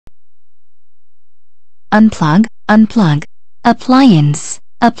unplug, unplug. Appliance,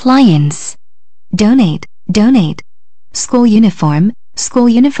 appliance. Donate, donate. School uniform, school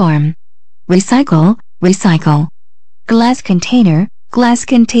uniform. Recycle, recycle. Glass container, glass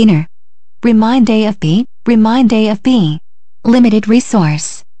container. Remind A of B, remind A of B. Limited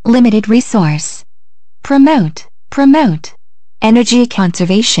resource, limited resource. Promote, promote. Energy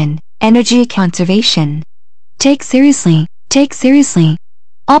conservation, energy conservation. Take seriously, take seriously.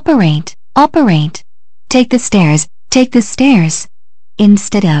 Operate, operate. Take the stairs, take the stairs.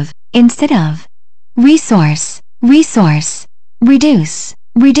 Instead of, instead of. Resource, resource. Reduce,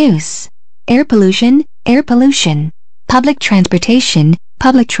 reduce. Air pollution, air pollution. Public transportation,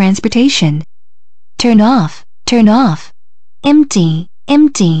 public transportation. Turn off, turn off. Empty,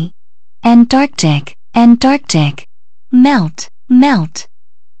 empty. Antarctic, Antarctic. Melt, melt.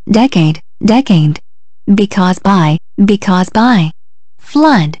 Decade, decade. Because by, because by.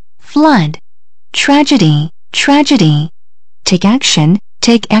 Flood, flood. Tragedy, tragedy. Take action,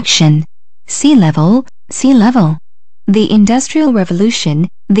 take action. Sea level, sea level. The Industrial Revolution,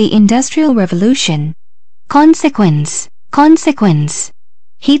 the Industrial Revolution. Consequence, consequence.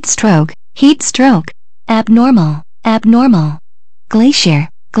 Heat stroke, heat stroke. Abnormal, abnormal. Glacier,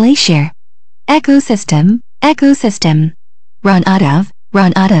 glacier. Ecosystem, ecosystem. Run out of,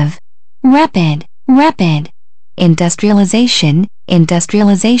 run out of. Rapid, rapid. Industrialization,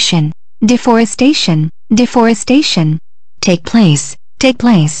 industrialization. Deforestation, deforestation. Take place, take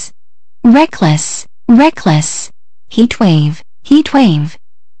place. Reckless, reckless. Heat wave, heat wave.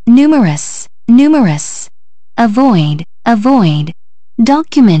 Numerous, numerous. Avoid, avoid.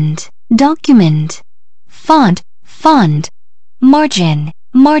 Document, document. Font, font. Margin,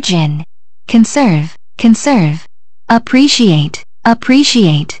 margin. Conserve, conserve. Appreciate,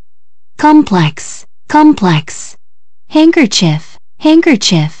 appreciate. Complex, complex. Handkerchief,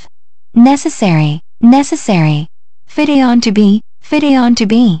 handkerchief. Necessary, necessary. Fitting on to be, fitting on to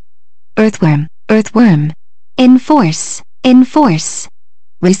be. Earthworm, earthworm. Enforce, enforce.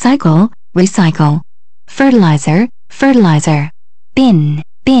 Recycle, recycle. Fertilizer, fertilizer. Bin,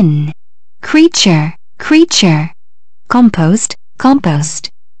 bin. Creature, creature. Compost, compost.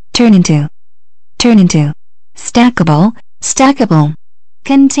 Turn into, turn into. Stackable, stackable.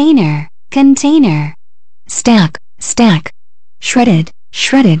 Container, container. Stack, stack. Shredded,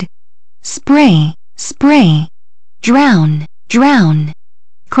 shredded. Spray, spray. Drown, drown.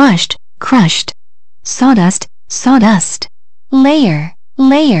 Crushed, crushed. Sawdust, sawdust. Layer,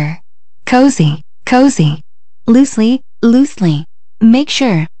 layer. Cozy, cozy. Loosely, loosely. Make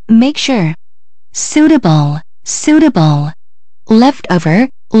sure, make sure. Suitable, suitable. Leftover,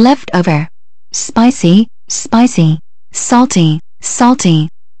 leftover. Spicy, spicy. Salty, salty.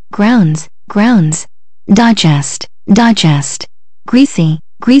 Grounds, grounds. Digest, digest. Greasy,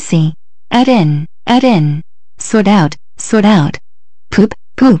 greasy. Add in, add in. Sort out, sort out. Poop,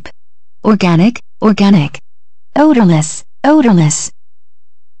 poop. Organic, organic. Odorless, odorless.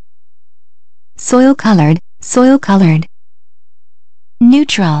 Soil colored, soil colored.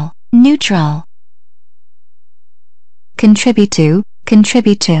 Neutral, neutral. Contribute to,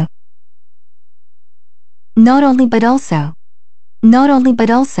 contribute to. Not only but also. Not only but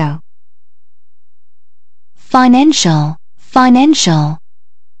also. Financial, financial.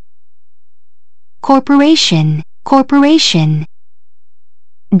 Corporation, corporation.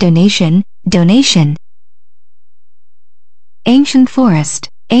 Donation, donation. Ancient forest,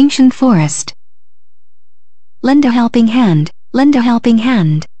 ancient forest. Lend a helping hand, lend a helping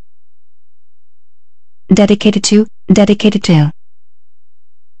hand. Dedicated to, dedicated to.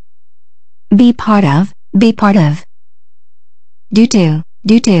 Be part of, be part of. Due to,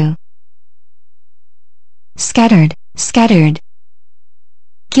 due to. Scattered, scattered.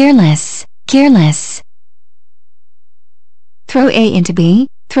 Careless, careless. Throw A into B,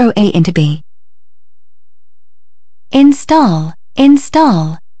 throw A into B. Install,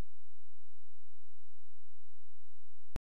 install.